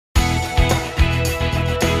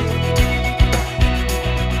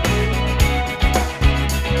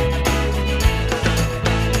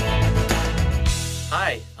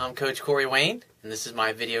Coach Corey Wayne, and this is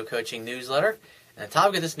my video coaching newsletter. And the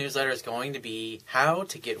topic of this newsletter is going to be how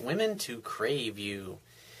to get women to crave you.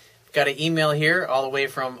 I've got an email here all the way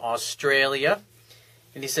from Australia.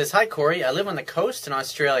 And he says, "Hi Corey, I live on the coast in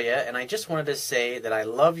Australia, and I just wanted to say that I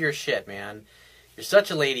love your shit, man. You're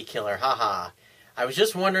such a lady killer, haha. I was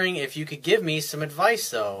just wondering if you could give me some advice,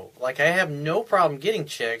 though. Like, I have no problem getting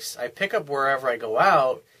chicks. I pick up wherever I go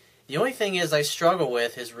out. The only thing is I struggle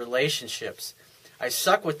with is relationships. I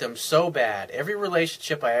suck with them so bad. Every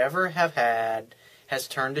relationship I ever have had has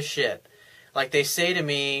turned to shit. Like, they say to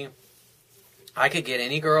me, I could get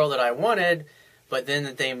any girl that I wanted, but then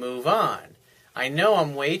that they move on. I know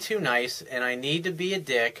I'm way too nice, and I need to be a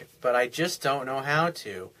dick, but I just don't know how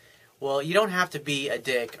to." Well, you don't have to be a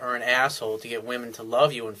dick or an asshole to get women to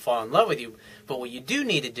love you and fall in love with you, but what you do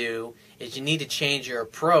need to do is you need to change your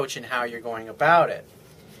approach and how you're going about it.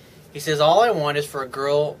 He says, "All I want is for a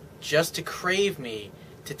girl just to crave me,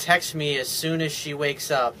 to text me as soon as she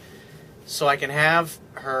wakes up, so I can have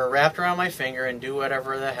her wrapped around my finger and do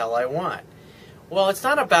whatever the hell I want." Well, it's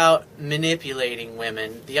not about manipulating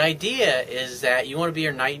women. The idea is that you want to be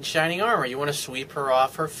her knight in shining armor. You want to sweep her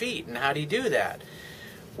off her feet. And how do you do that?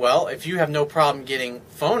 Well, if you have no problem getting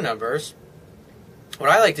phone numbers,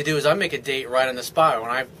 what I like to do is I make a date right on the spot.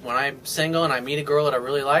 When I'm single and I meet a girl that I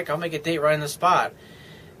really like, I'll make a date right on the spot.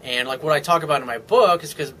 And like what I talk about in my book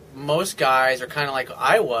is because most guys are kind of like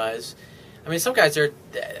I was. I mean, some guys,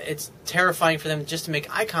 it's terrifying for them just to make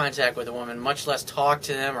eye contact with a woman, much less talk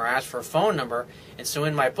to them or ask for a phone number. And so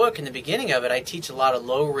in my book, in the beginning of it, I teach a lot of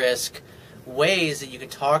low-risk ways that you can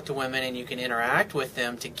talk to women and you can interact with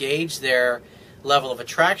them to gauge their level of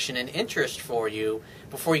attraction and interest for you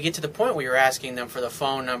before you get to the point where you're asking them for the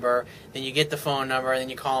phone number, then you get the phone number, and then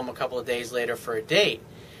you call them a couple of days later for a date.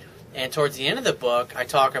 And towards the end of the book, I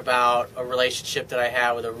talk about a relationship that I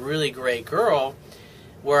had with a really great girl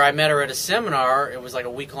where I met her at a seminar. It was like a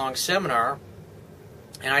week-long seminar,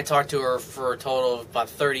 and I talked to her for a total of about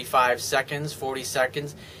 35 seconds, 40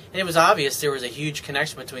 seconds, and it was obvious there was a huge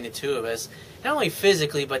connection between the two of us, not only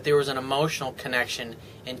physically, but there was an emotional connection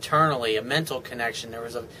internally, a mental connection. It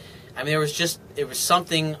was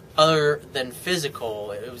something other than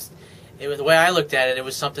physical. It was the way I looked at it, it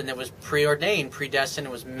was something that was preordained, predestined,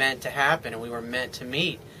 it was meant to happen, and we were meant to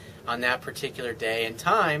meet on that particular day and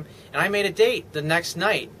time. And I made a date the next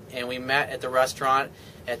night, and we met at the restaurant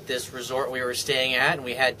at this resort we were staying at, and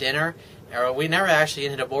we had dinner. We never actually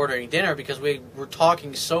ended up ordering dinner because we were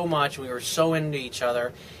talking so much, we were so into each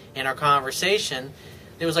other in our conversation.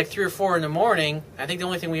 It was like 3 or 4 in the morning. I think the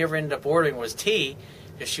only thing we ever ended up ordering was tea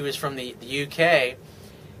because she was from the UK.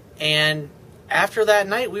 And after that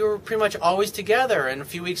night, we were pretty much always together. And a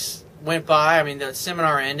few weeks went by. I mean, the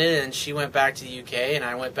seminar ended, and she went back to the UK, and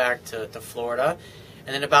I went back to Florida.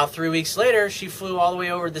 And then about 3 weeks later, she flew all the way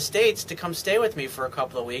over to the States to come stay with me for a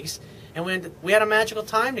couple of weeks. And we had a magical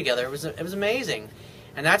time together. It was amazing.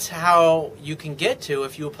 And that's how you can get to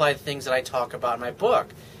if you apply the things that I talk about in my book,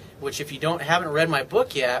 which if you haven't read my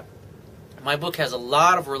book yet, my book has a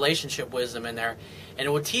lot of relationship wisdom in there, and it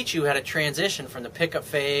will teach you how to transition from the pickup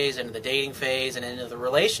phase into the dating phase and into the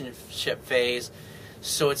relationship phase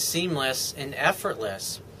so it's seamless and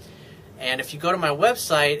effortless. And if you go to my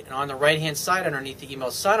website, and on the right-hand side underneath the email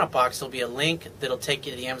sign-up box, there'll be a link that'll take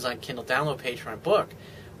you to the Amazon Kindle download page for my book.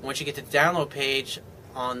 Once you get to the download page,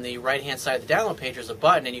 on the right-hand side of the download page, there's a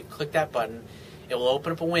button, and you click that button. It will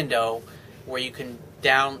open up a window where you can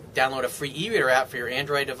download a free e-reader app for your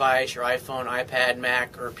Android device, your iPhone, iPad,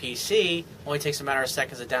 Mac, or PC. Only takes a matter of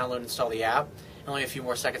seconds to download and install the app, and only a few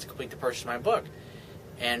more seconds to complete the purchase of my book.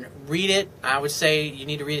 And read it. I would say you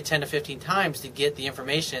need to read it 10 to 15 times to get the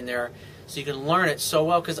information in there so you can learn it so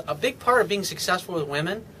well, because a big part of being successful with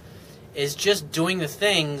women is just doing the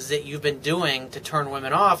things that you've been doing to turn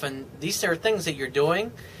women off, and these are things that you're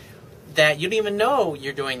doing that you don't even know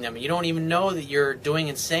you're doing them. You don't even know that you're doing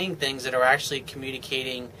and saying things that are actually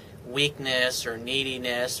communicating weakness or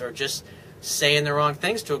neediness or just saying the wrong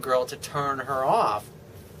things to a girl to turn her off.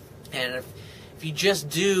 And if you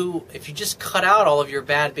just cut out all of your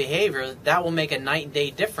bad behavior, that will make a night and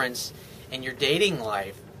day difference in your dating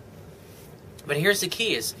life. But here's the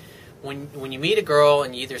key is when you meet a girl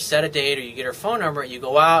and you either set a date or you get her phone number, you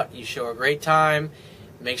go out, you show her a great time.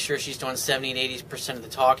 Make sure she's doing 70 and 80% of the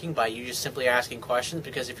talking by you just simply asking questions,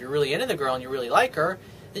 because if you're really into the girl and you really like her,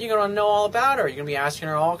 then you're going to know all about her. You're going to be asking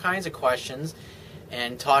her all kinds of questions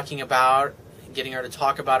and getting her to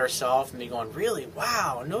talk about herself and be going, really?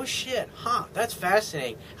 Wow, no shit. Huh, that's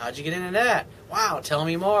fascinating. How'd you get into that? Wow, tell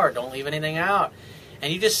me more. Don't leave anything out.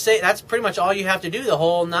 And you just say, that's pretty much all you have to do the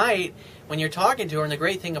whole night when you're talking to her. And the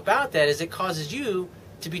great thing about that is it causes you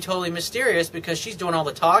to be totally mysterious because she's doing all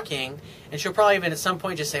the talking, and she'll probably even at some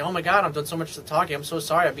point just say, "Oh my God, I'm doing so much of the talking. I'm so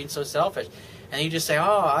sorry. I'm being so selfish." And you just say,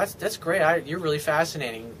 "Oh, that's great. You're really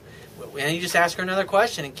fascinating." And you just ask her another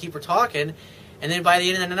question and keep her talking, and then by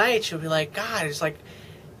the end of the night, she'll be like, "God, it's like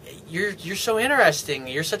you're so interesting.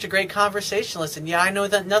 You're such a great conversationalist, and yeah, I know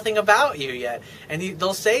nothing about you yet." And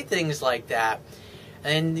they'll say things like that,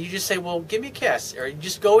 and you just say, "Well, give me a kiss," or you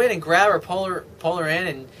just go in and grab her, pull her in,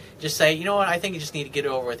 and just say, "You know what? I think you just need to get it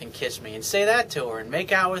over with and kiss me," and say that to her, and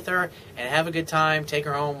make out with her, and have a good time. Take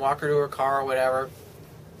her home, walk her to her car or whatever,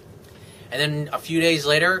 and then a few days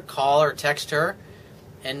later, call or text her,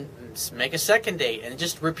 and make a second date, and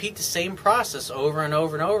just repeat the same process over and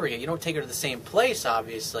over and over again. You don't take her to the same place,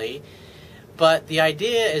 obviously, but the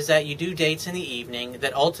idea is that you do dates in the evening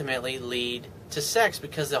that ultimately lead to sex,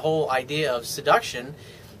 because the whole idea of seduction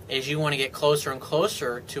is you want to get closer and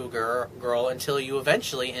closer to a girl until you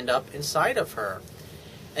eventually end up inside of her.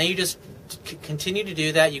 And you just continue to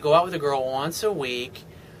do that. You go out with a girl once a week,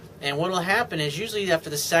 and what will happen is usually after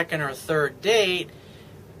the second or third date,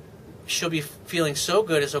 she'll be feeling so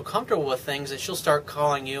good and so comfortable with things that she'll start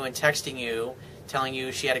calling you and texting you, telling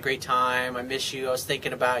you she had a great time, "I miss you, I was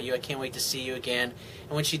thinking about you, I can't wait to see you again."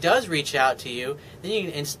 And when she does reach out to you, then you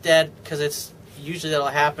instead, because it's usually that'll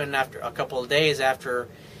happen after a couple of days after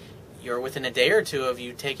you're within a day or two of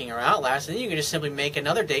you taking her out last, and then you can just simply make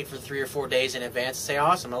another date for 3 or 4 days in advance and say,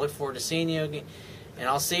 "Awesome, I look forward to seeing you again, and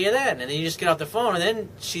I'll see you then." And then you just get off the phone, and then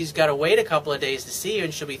she's got to wait a couple of days to see you,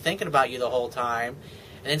 and she'll be thinking about you the whole time.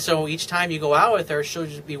 And so each time you go out with her, she'll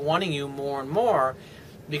just be wanting you more and more,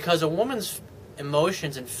 because a woman's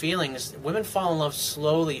emotions and feelings, women fall in love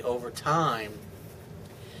slowly over time.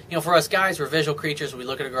 You know, for us guys, we're visual creatures. We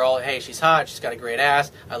look at a girl, hey, she's hot, she's got a great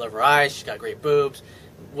ass, I love her eyes, she's got great boobs,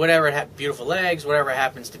 whatever, beautiful legs, whatever it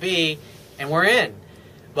happens to be, and we're in.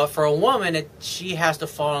 But for a woman, she has to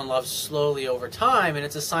fall in love slowly over time, and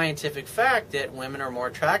it's a scientific fact that women are more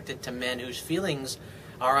attracted to men whose feelings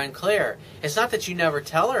are unclear. It's not that you never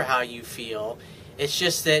tell her how you feel. It's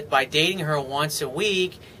just that by dating her once a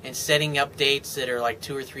week and setting up dates that are like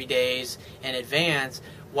 2 or 3 days in advance,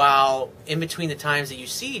 while in between the times that you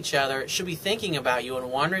see each other, she'll be thinking about you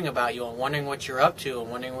and wondering about you and wondering what you're up to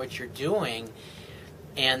and wondering what you're doing.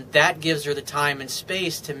 And that gives her the time and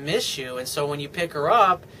space to miss you. And so when you pick her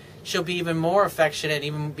up, she'll be even more affectionate and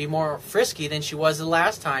even be more frisky than she was the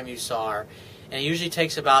last time you saw her. And it usually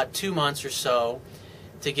takes about 2 months or so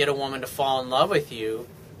to get a woman to fall in love with you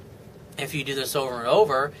if you do this over and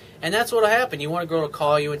over. And that's what will happen. You want a girl to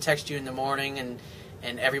call you and text you in the morning and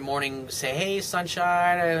every morning say, "Hey,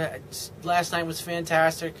 sunshine, last night was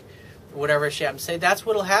fantastic," whatever she happens to say. That's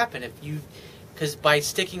what will happen because by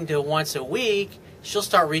sticking to once a week, she'll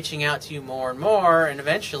start reaching out to you more and more, and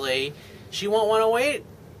eventually she won't want to wait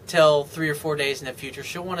till 3 or 4 days in the future.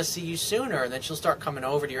 She'll want to see you sooner, and then she'll start coming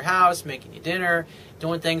over to your house, making you dinner,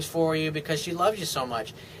 doing things for you because she loves you so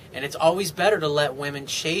much. And it's always better to let women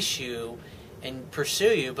chase you and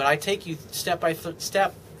pursue you, but I take you step by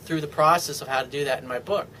step through the process of how to do that in my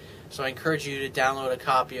book. So I encourage you to download a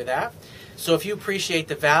copy of that. So if you appreciate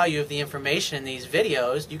the value of the information in these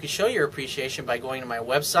videos, you can show your appreciation by going to my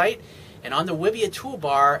website, and on the Wibiya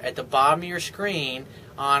toolbar at the bottom of your screen,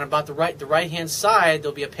 on about the right-hand side,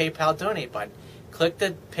 there'll be a PayPal donate button. Click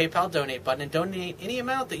the PayPal donate button and donate any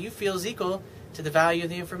amount that you feel is equal to the value of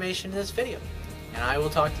the information in this video. And I will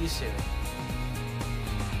talk to you soon.